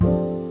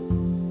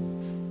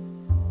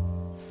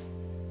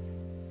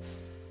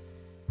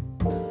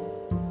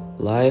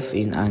Life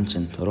in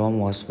ancient Rome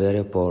was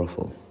very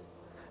powerful.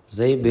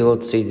 They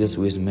built cities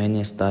with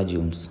many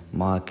stadiums,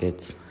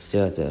 markets,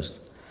 theaters.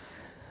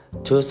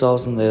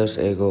 2000 years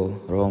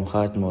ago, Rome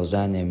had more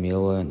than 1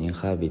 million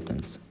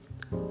inhabitants.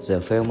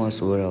 The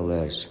families were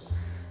large.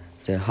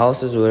 The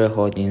houses were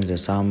hot in the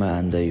summer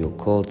and you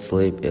could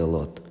sleep a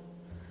lot.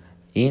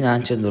 In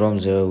ancient Rome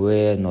there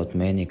were not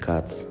many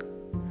cats.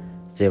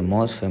 The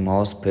most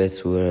famous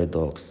pets were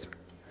dogs.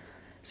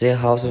 The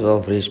houses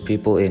of rich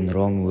people in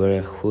Rome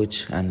were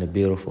huge and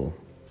beautiful.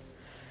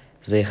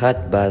 They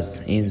had baths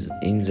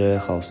in their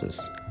houses.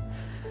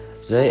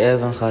 They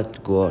even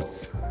had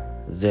guards.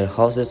 The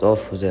houses of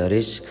the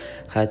rich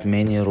had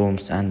many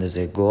rooms and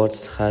the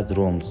guards had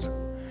rooms.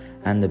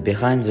 And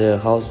behind their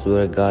houses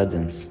were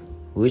gardens,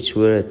 which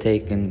were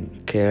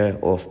taken care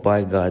of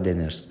by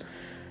gardeners.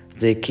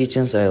 The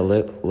kitchens are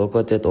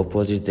located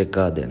opposite the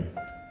garden.